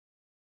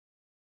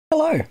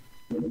Hello.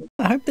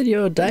 I hope that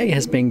your day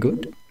has been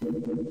good.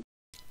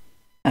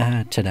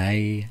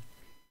 Today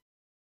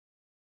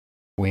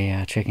we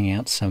are checking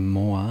out some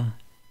more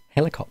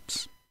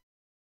Helicops.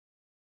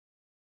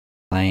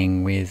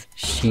 Playing with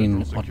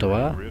Shin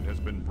Ottawa. The grid has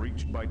been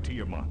breached by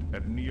Tiamat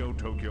at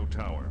Neotokyo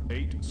Tower.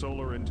 8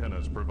 solar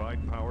antennas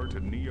provide power to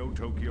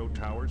Neotokyo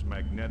Tower's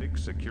magnetic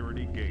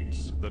security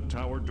gates. The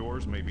tower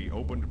doors may be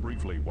opened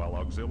briefly while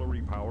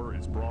auxiliary power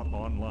is brought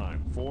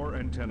online. 4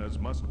 antennas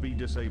must be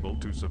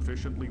disabled to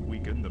sufficiently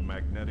weaken the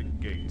magnetic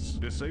gates.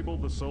 Disable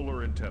the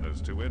solar antennas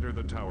to enter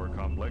the tower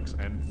complex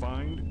and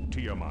find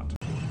Tiamat.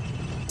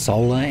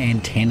 Solar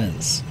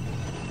antennas.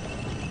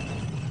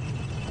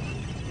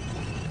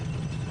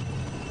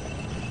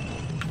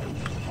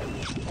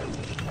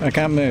 I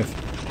can't move.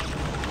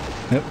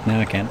 Nope,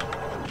 now I can.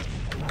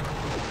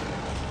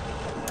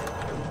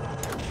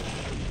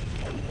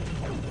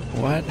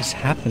 What is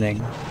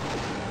happening?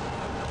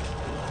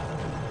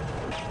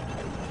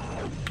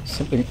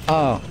 Something.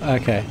 Oh,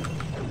 okay.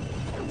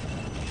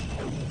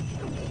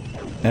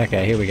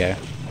 Okay, here we go.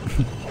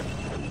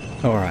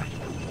 Alright,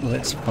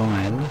 let's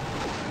find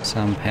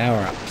some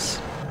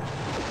power-ups.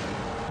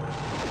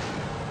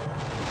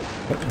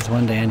 Oh, there's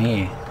one down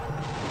here.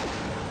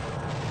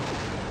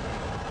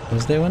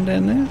 Was there one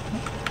down there?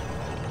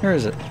 Where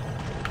is it?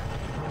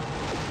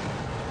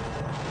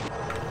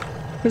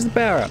 Where's the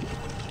power up?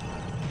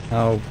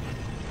 Oh,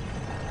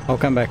 I'll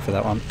come back for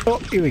that one. Oh,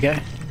 here we go.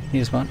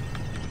 Here's one.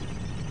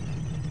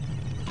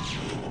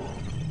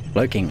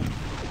 Cloaking.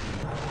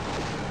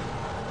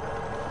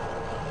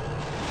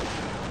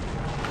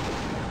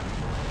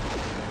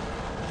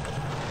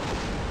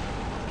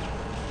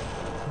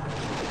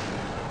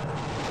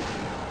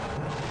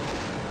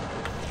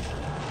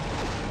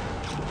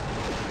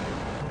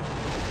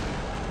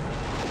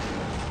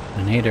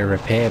 I need a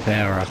repair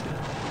power up.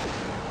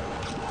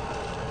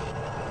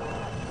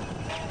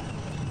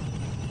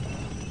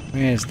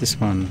 Where's this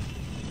one?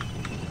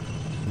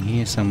 In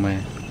here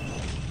somewhere.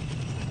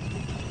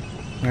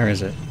 Where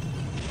is it?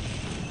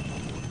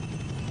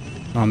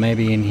 Oh,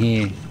 maybe in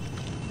here.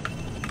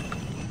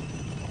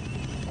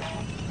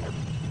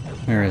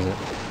 Where is it?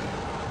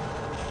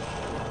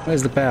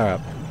 Where's the power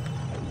up?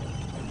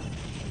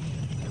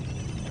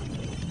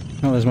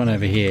 Oh, there's one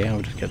over here.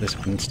 I'll just get this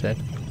one instead.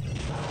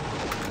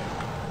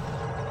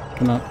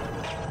 Come on.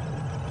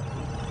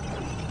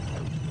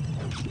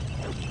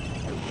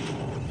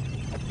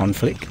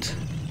 Conflict.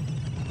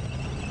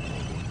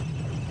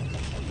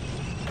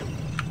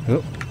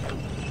 Oh,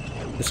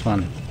 this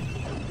one.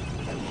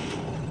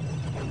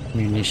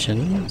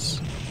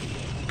 Munitions.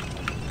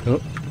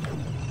 Oh.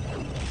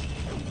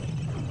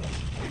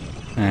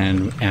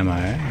 And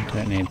ammo.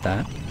 Don't need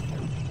that.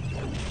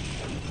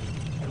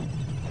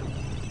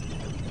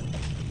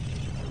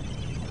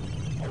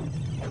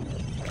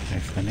 Okay,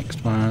 for the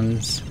next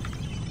ones.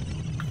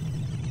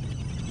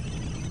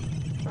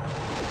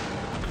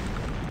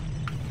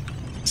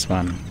 This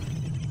one.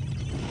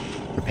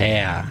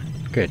 Repair.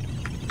 Good.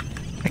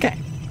 Okay.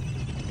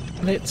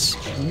 Let's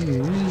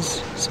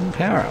use some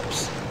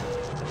power-ups.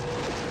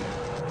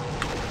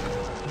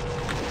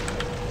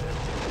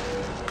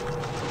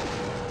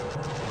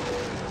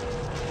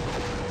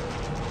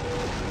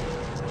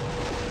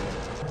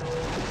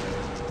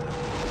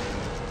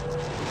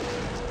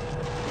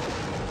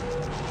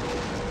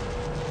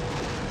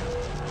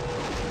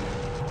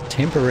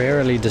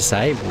 Temporarily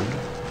disabled.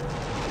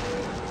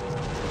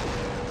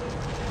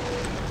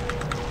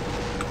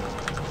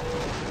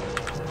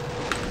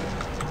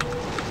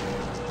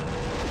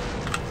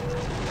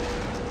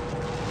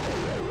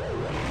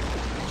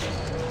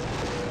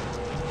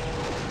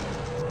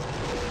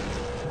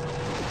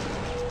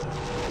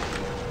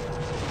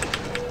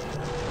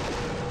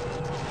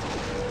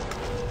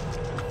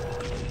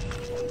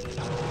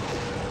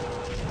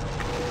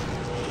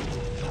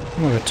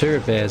 We've got 2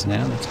 repairs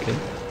now, that's good.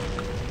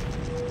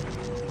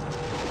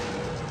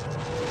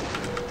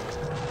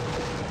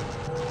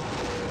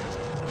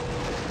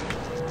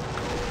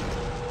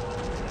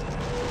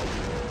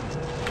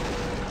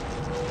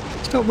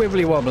 Stop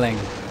wibbly wobbling.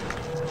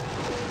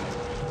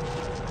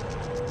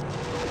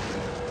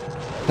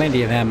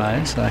 Plenty of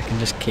ammo, so I can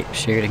just keep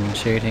shooting and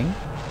shooting.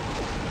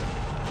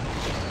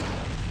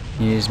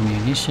 Use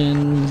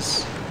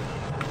munitions.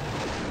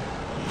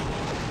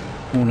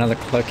 Oh, another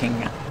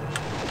cloaking.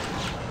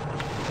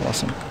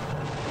 Awesome.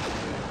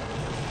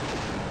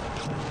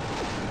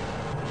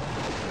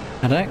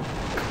 I don't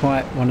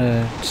quite want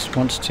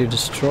to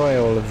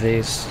destroy all of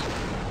these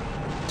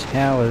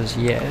towers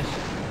yet.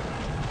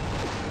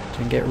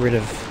 To get rid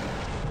of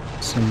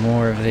some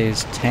more of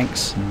these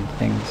tanks and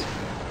things.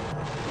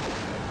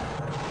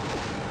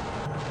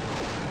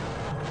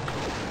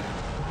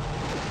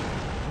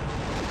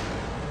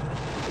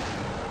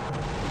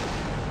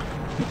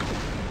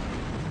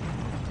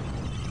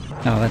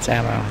 Oh, that's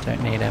ammo. I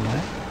don't need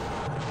ammo.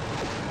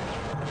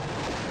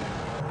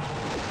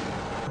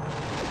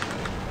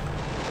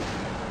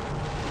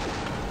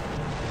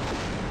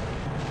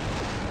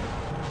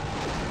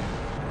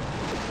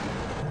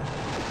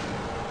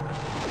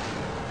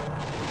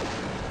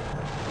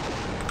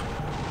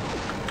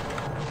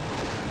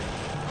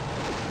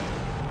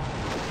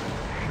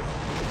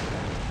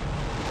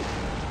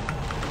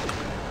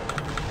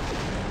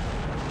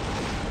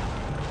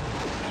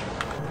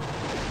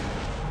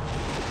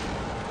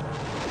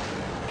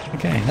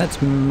 Okay,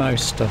 that's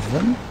most of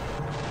them.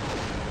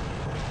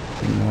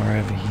 A bit more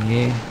over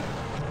here.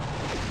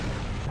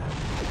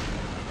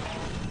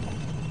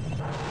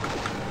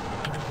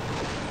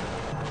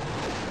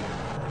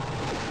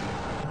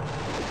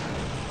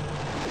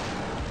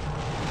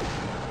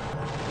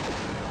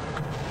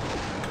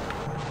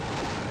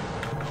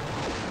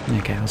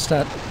 Okay, I'll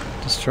start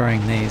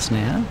destroying these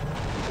now.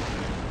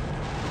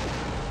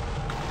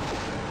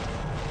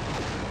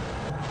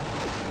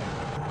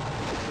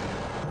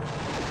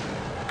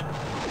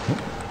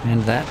 Oh,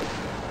 and that.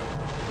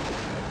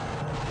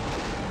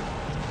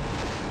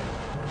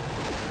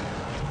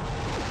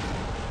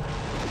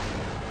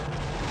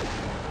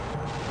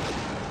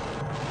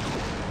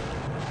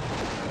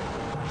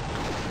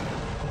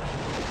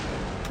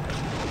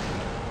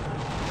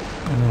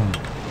 Oh.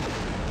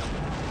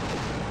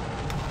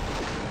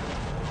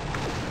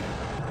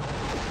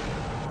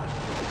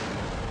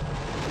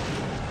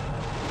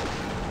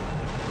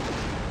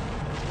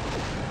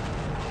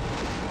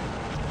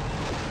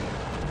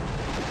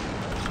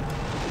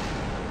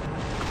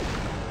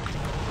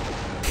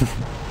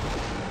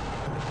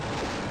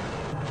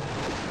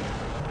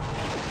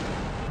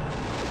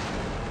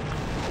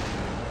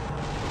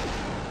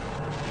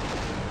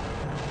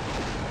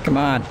 Come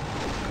on.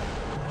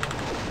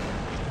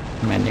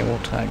 Manual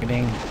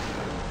targeting.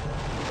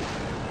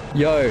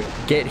 Yo,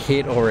 get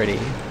hit already.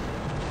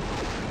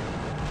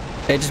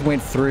 It just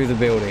went through the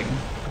building.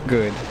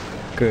 Good.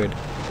 Good.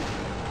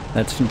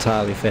 That's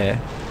entirely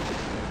fair.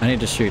 I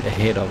need to shoot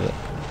ahead of it.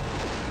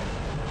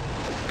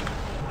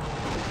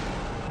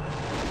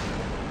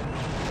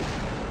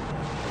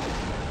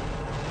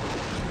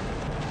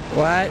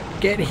 What?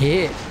 Get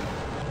hit.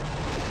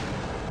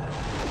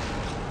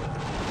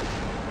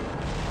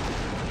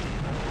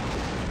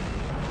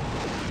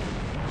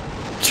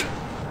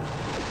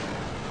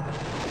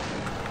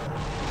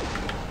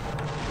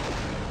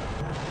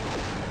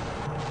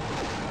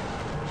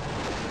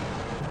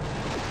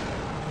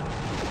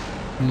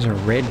 There's a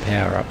red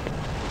power up.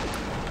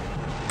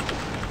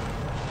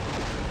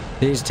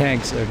 These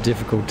tanks are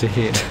difficult to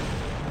hit.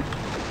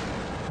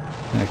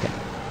 Okay.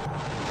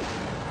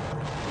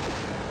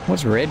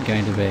 What's red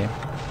going to be?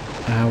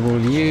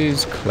 We'll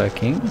use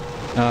cloaking.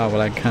 Oh,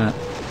 well I can't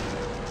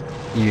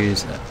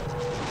use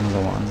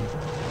another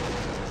one.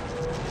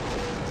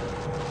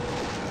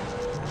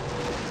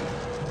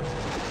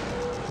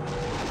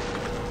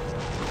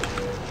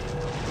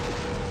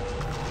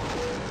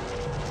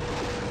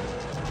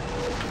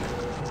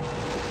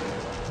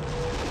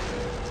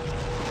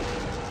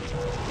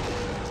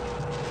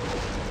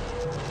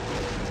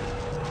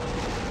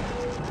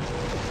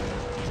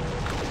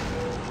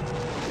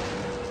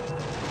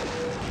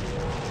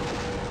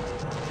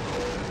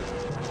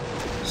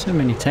 So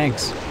many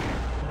tanks.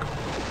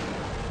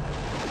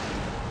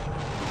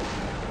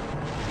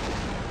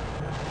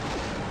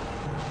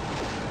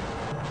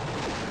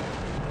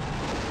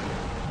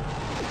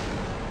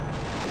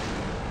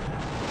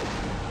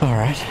 All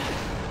right.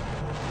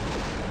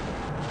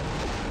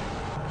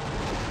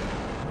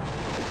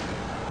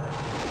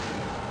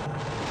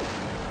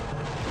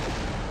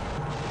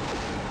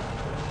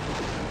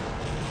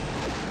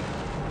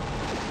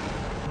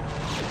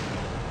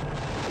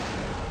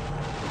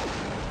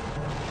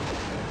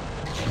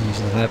 Use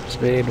the lap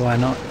speed, why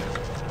not?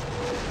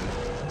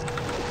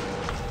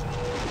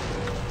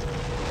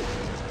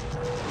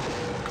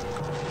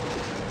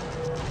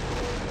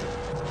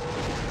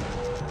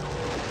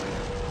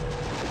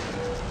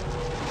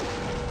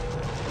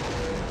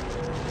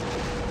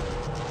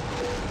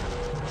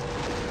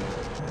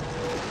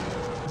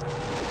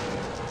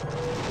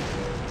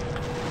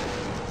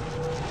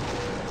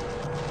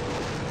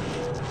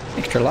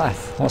 Extra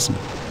life, awesome.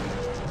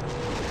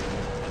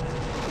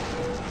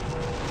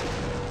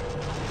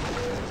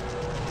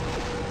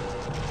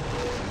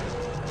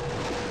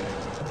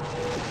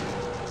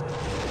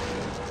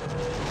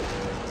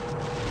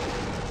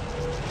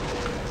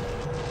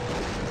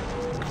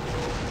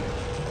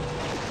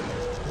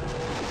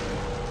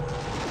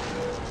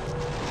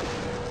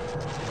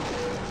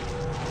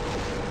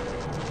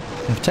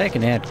 I've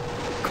taken out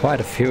quite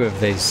a few of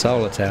these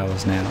solar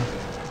towers now.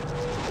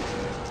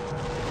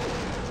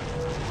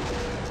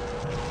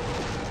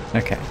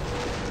 Okay.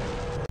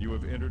 You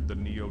have entered the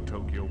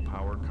Neotokyo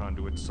power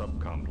conduit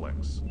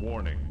subcomplex.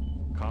 Warning.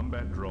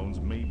 Combat drones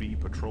may be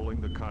patrolling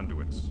the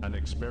conduits. An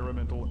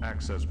experimental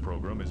access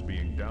program is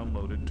being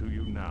downloaded to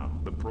you now.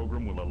 The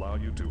program will allow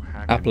you to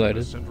hack into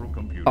the central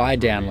computer. I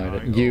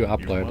download it. You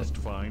upload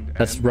it.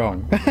 That's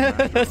wrong.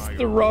 That's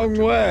the wrong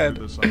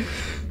word.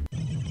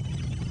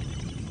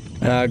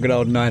 Good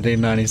old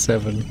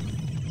 1997.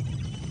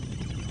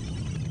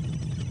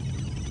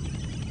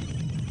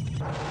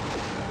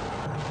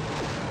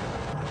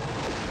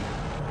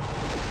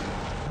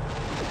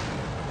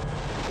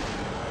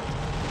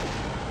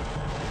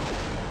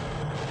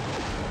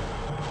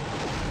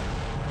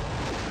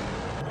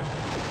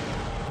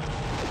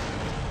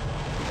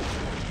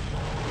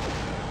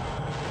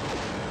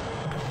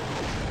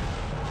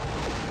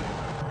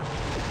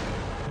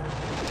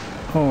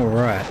 All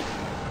right.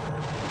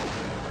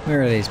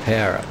 Where are these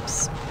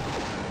power-ups?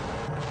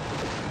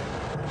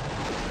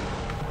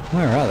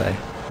 Where are they?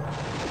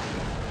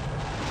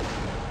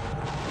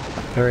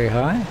 Up very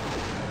high?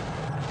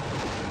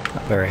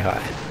 Up very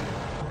high.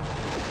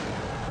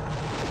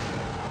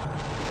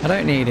 I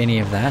don't need any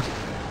of that.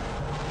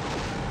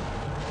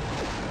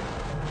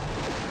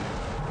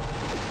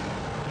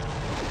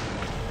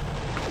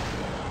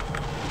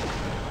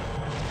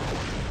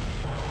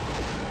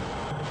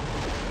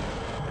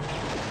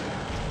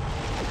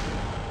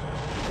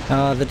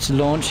 Oh, that's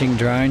launching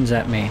drones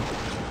at me.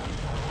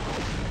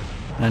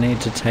 I need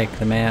to take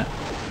them out.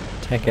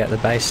 Take out the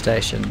base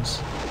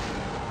stations.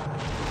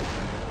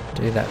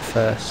 Do that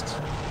first.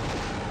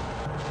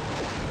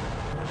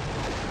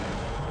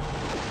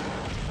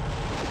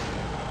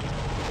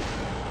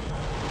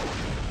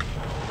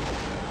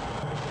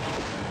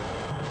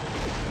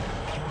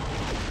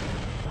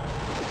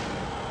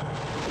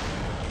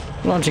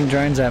 Launching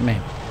drones at me.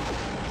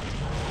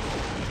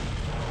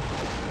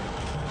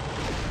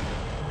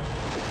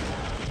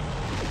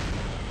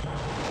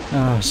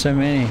 Oh, so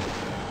many.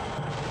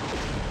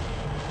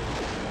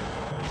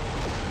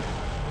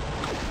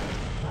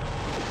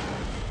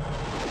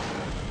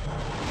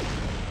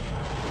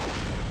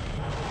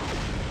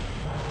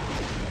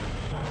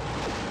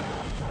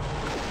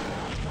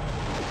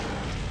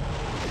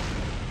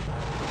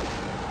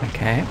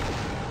 Okay.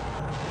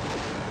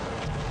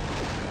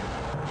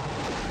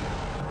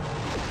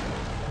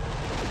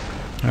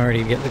 I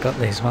already got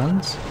these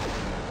ones.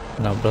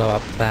 And I'll blow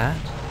up that.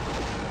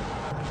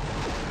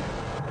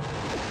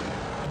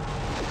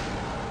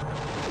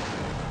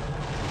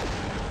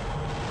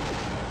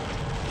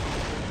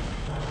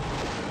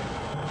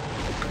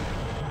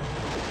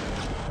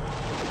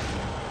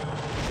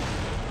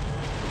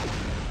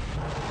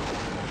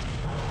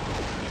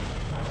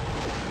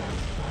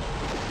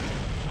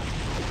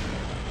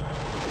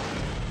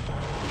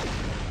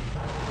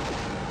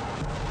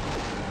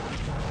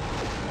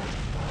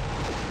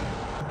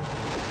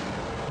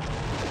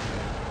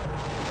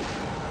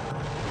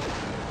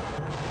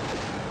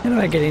 How do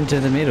I get into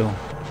the middle?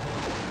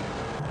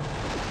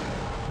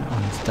 That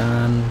one's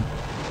done.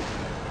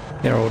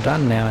 They're all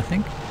done now, I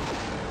think.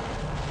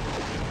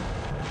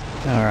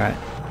 Alright.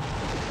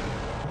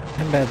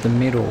 How about the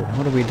middle?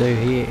 What do we do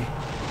here?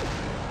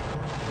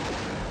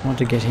 I want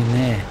to get in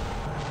there.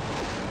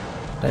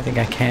 I don't think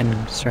I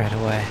can straight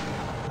away.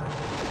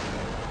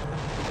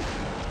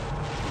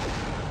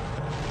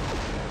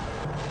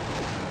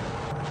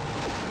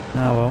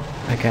 Oh well,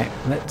 okay,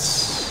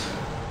 let's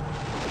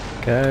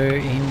go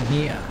in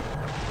here.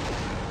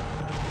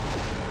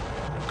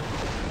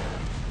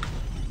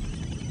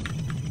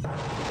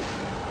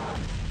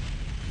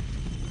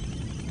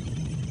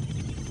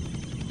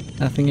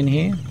 Nothing in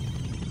here?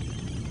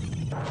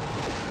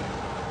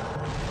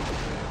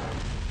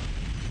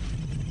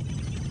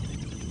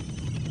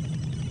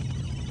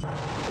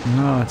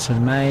 No, it's a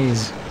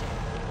maze.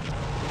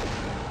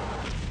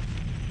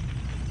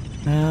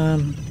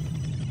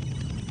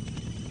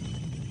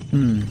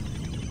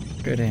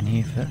 Go down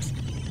here first.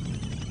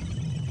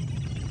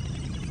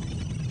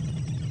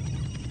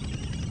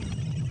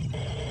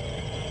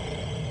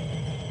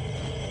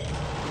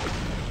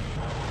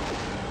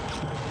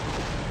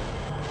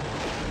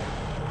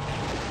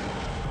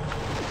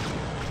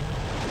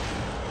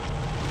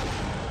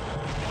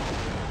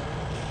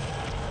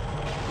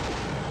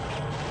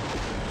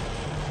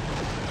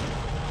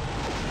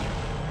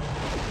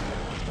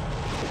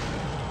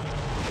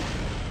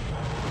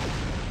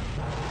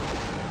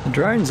 The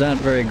drones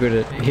aren't very good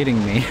at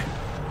hitting me.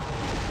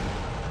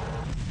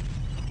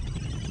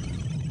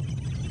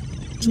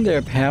 Isn't there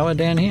a power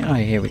down here? Oh,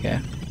 here we go.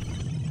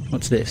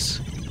 What's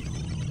this?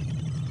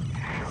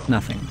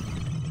 Nothing.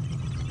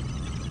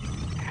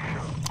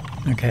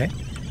 Okay.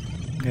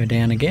 Go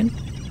down again.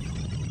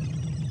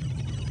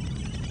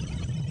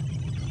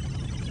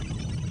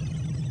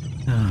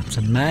 Oh, it's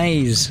a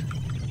maze.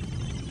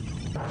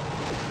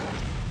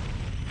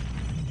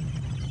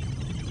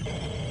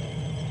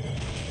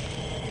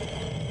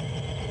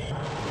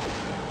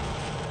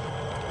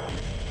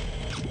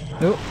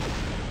 Oh.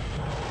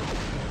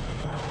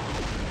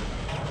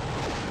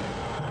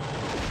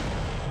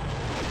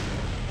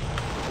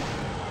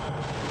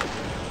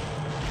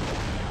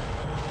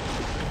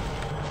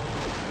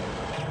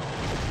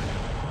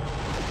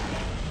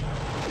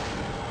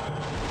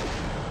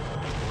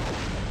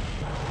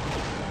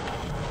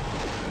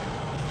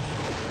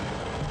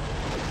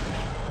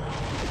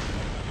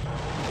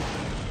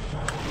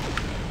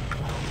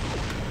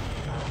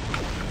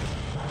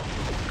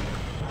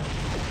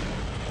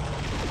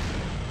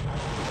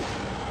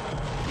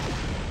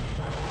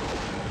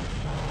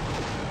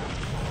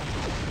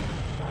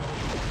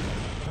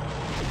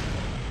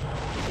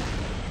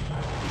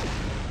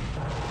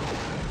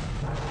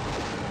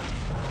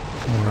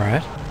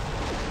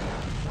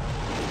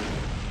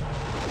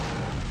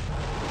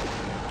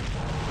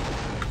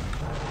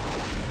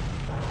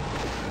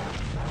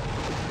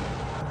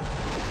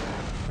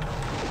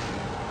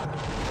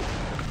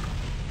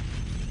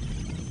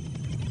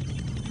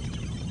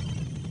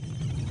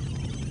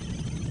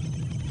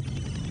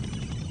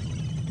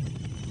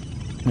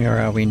 Where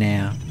are we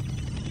now?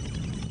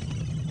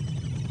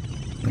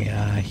 We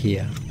are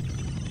here.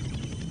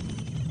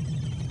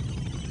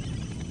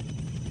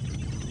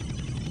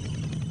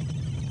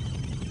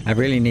 I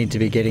really need to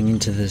be getting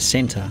into the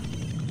center.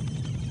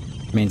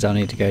 Means I'll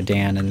need to go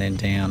down and then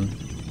down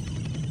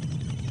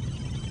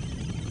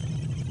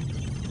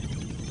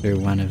through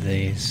one of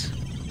these.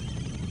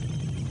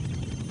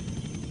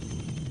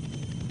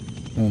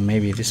 Or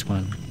maybe this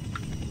one.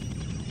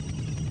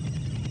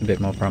 A bit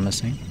more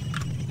promising.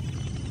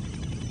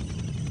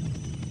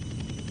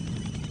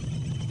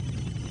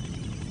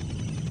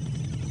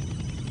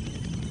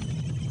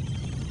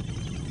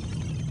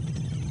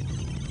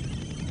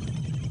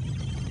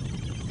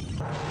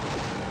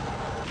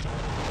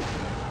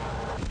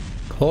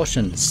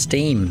 Caution,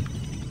 steam.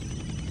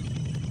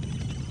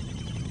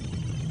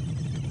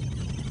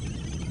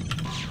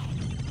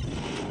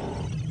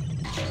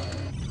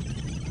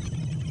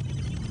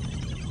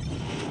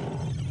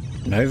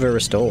 Nova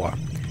Restore.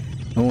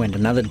 Oh, and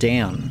another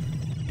down.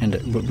 And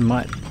it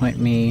might point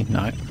me...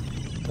 No,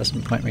 it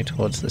doesn't point me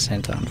towards the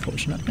center,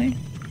 unfortunately.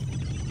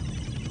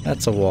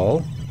 That's a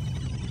wall.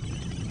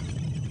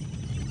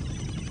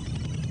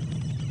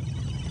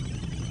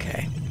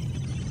 Okay.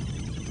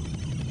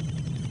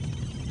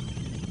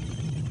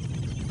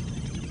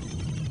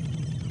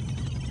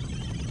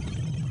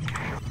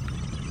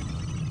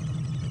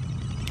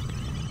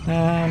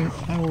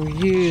 I will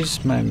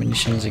use my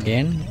munitions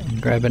again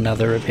and grab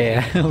another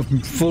repair.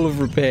 I'm full of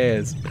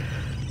repairs.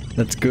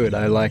 That's good,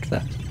 I like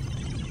that.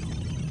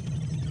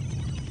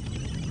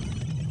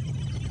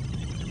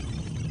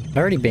 Have I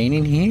already been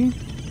in here?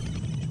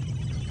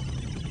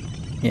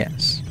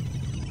 Yes.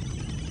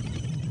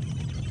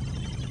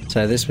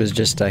 So this was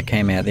just, I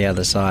came out the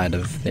other side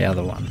of the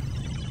other one.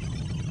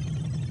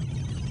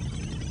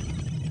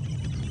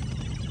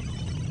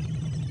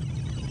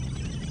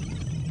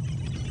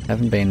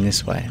 Haven't been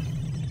this way.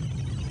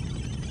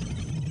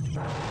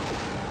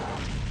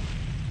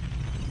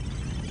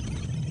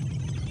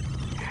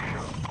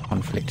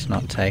 Conflict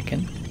not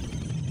taken.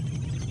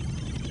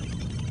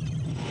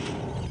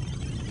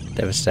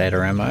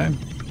 Devastator ammo.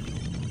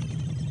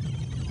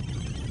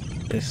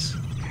 This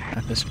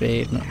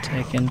hyperspeed not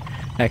taken.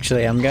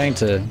 Actually, I'm going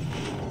to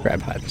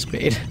grab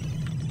hyperspeed.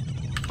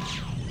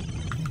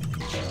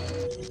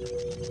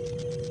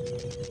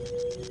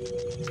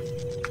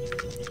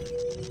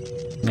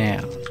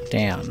 Now,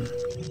 down.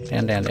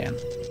 Down, down, down.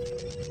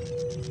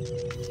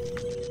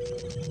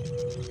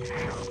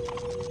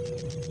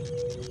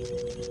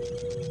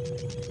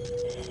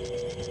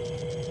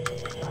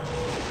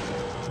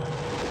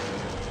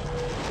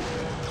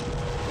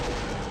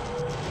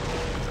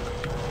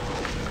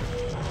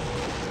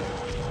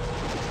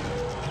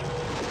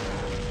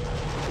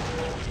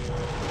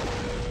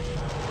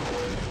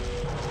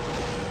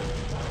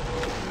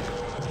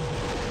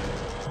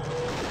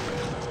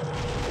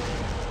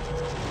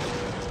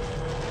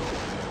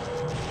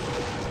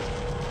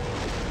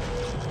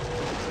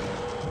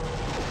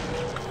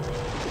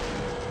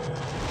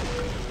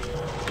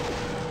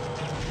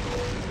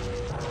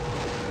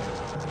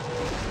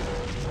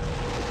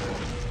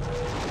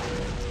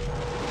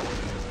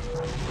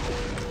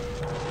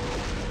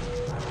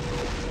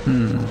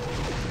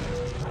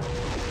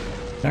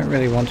 Don't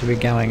really want to be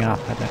going up,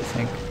 I don't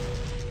think.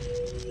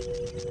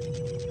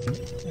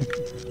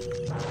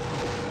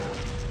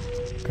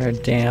 Go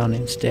down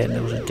instead.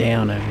 There was a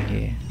down over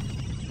here.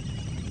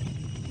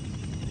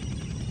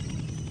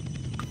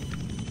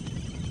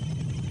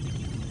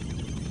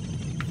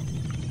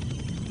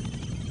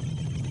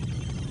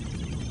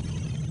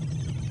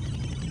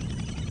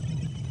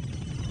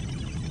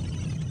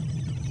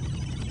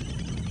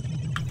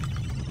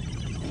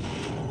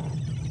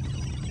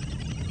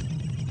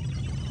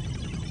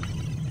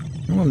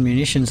 Oh,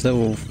 munitions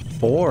level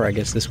 4, I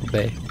guess this will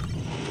be.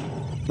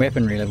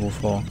 Weaponry level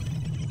 4.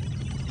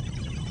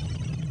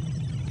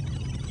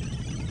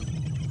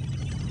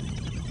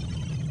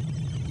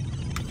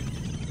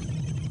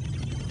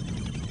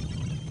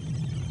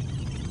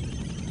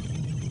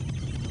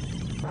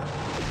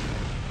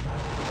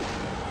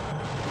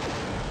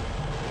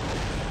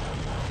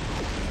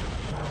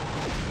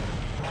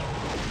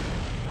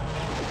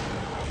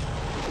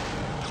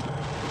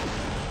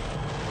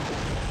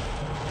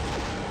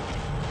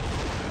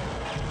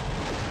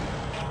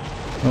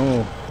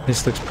 Oh,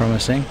 this looks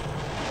promising.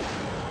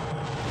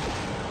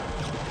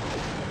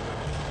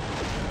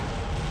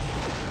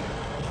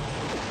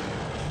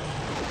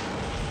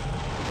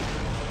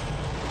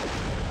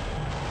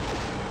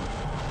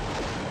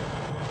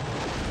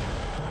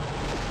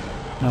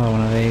 Oh,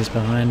 one of these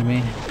behind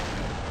me.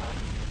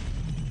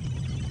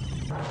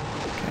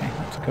 Okay,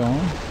 let's go on.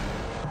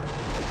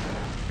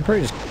 I'll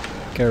probably just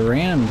go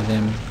around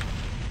them.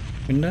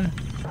 Window?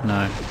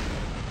 No.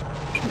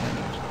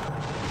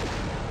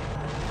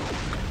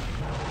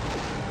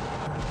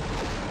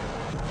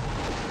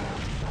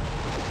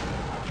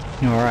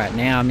 Alright,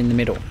 now I'm in the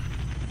middle.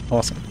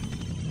 Awesome.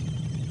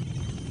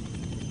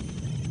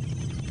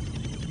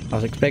 I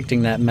was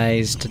expecting that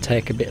maze to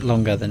take a bit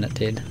longer than it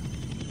did.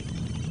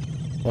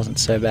 Wasn't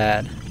so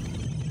bad.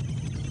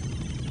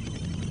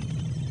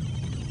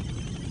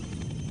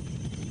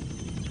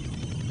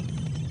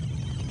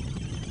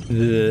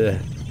 Ugh.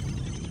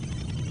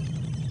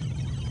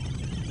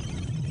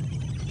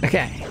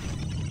 Okay.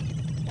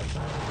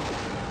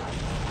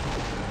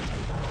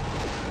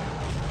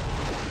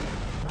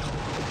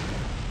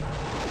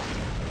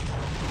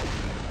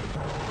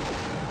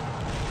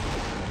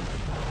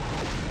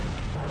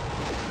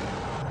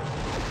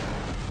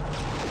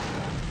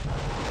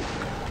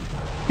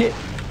 Hit.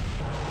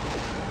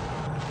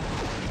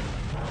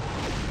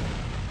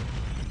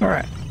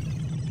 Alright.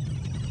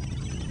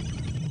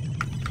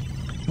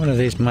 One of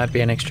these might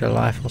be an extra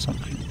life or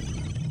something.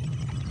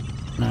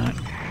 No.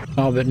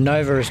 Oh, but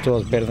Nova Restore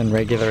is better than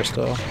regular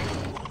Restore.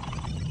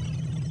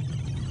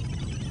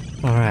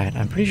 Alright,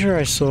 I'm pretty sure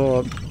I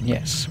saw,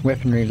 yes,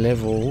 weaponry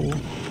level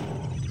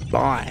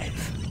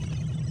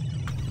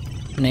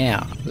 5.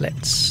 Now,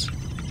 let's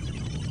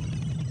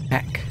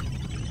hack.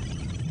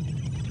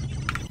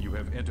 You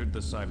have entered the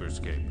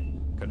cyberscape.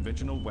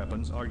 Conventional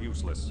weapons are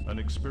useless. An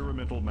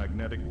experimental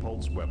magnetic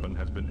pulse weapon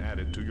has been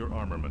added to your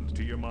armament.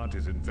 Tiamat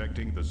is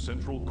infecting the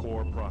central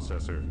core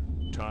processor.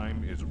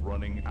 Time is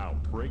running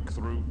out. Break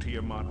through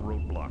Tiamat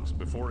roadblocks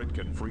before it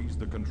can freeze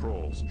the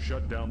controls.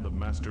 Shut down the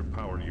master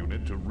power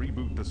unit to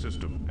reboot the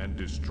system and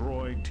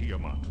destroy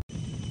Tiamat.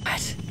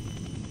 What?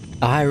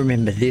 I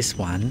remember this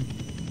one.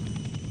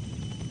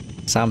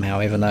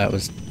 Somehow, even though it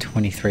was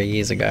 23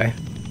 years ago.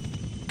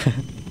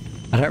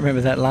 I don't remember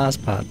that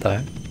last part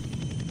though.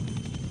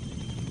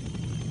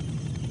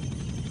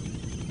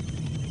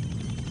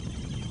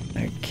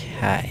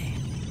 Okay.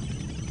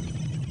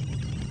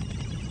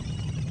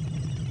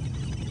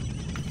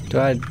 Do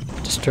I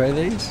destroy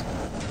these?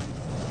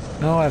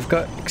 Oh, I've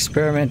got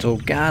experimental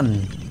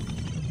gun.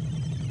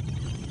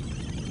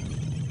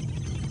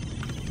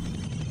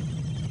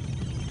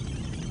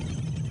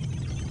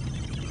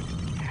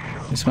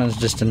 This one's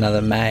just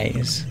another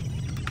maze.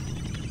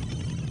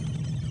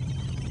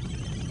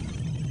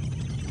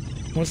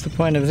 What's the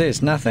point of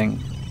this?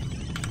 Nothing.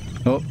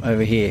 Oh,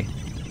 over here.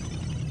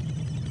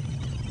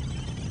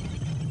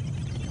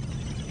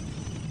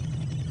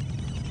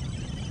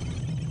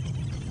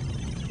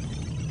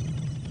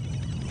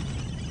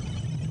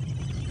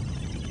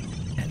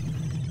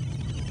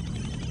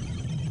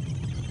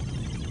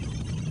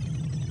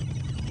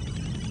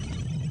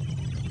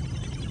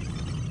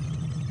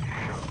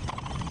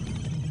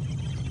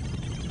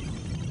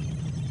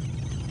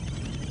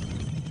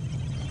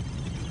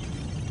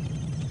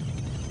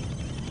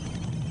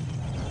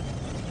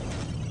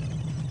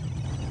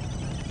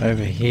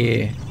 Over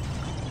here.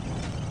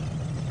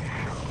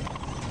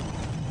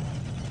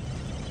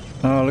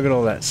 Oh, look at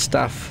all that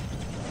stuff.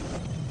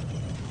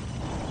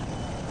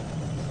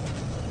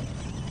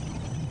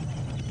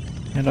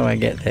 How do I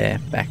get there?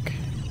 Back.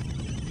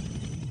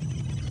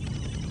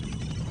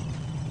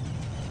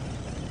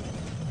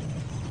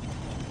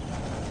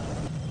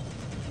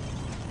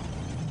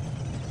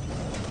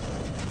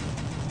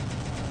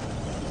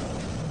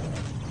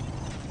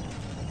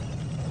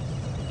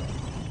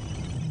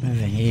 Over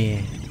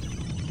here.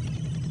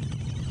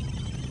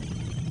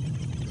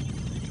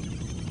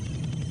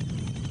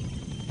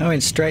 I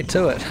went straight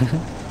to it.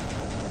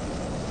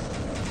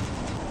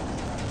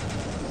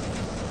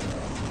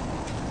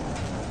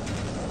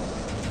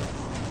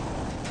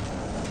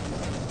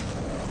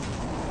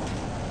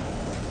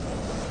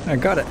 I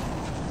got it.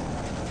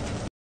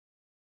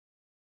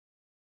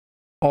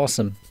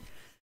 Awesome.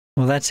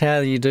 Well, that's how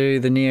you do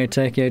the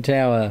Neotokyo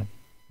Tower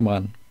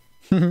one.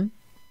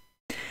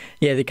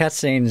 Yeah, the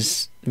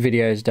cutscenes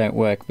videos don't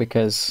work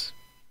because,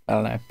 I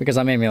don't know, because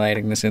I'm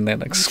emulating this in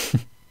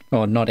Linux.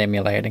 Or not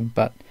emulating,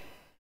 but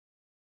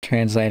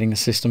translating the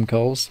system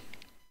calls.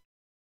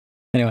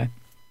 Anyway,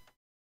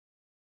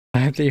 I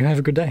hope that you have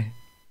a good day.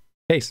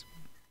 Peace.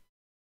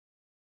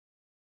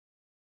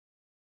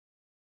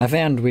 I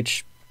found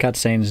which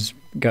cutscenes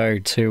go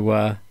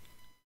to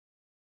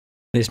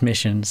this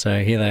mission,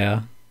 so here they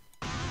are.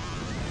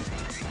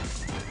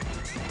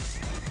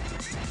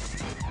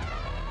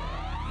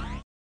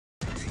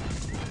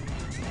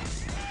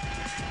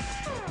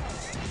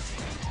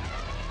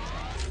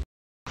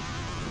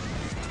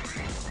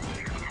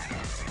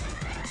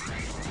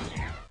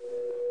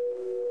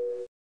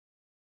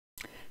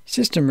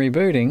 System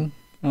rebooting?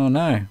 Oh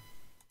no.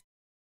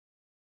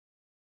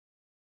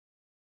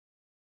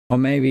 Or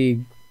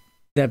maybe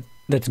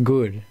that's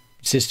good.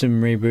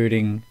 System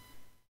rebooting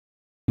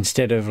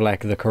instead of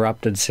like the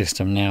corrupted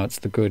system, now it's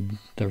the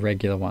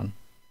regular one.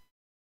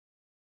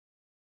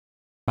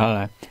 I don't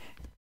know.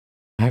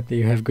 I hope that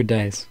you have good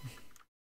days.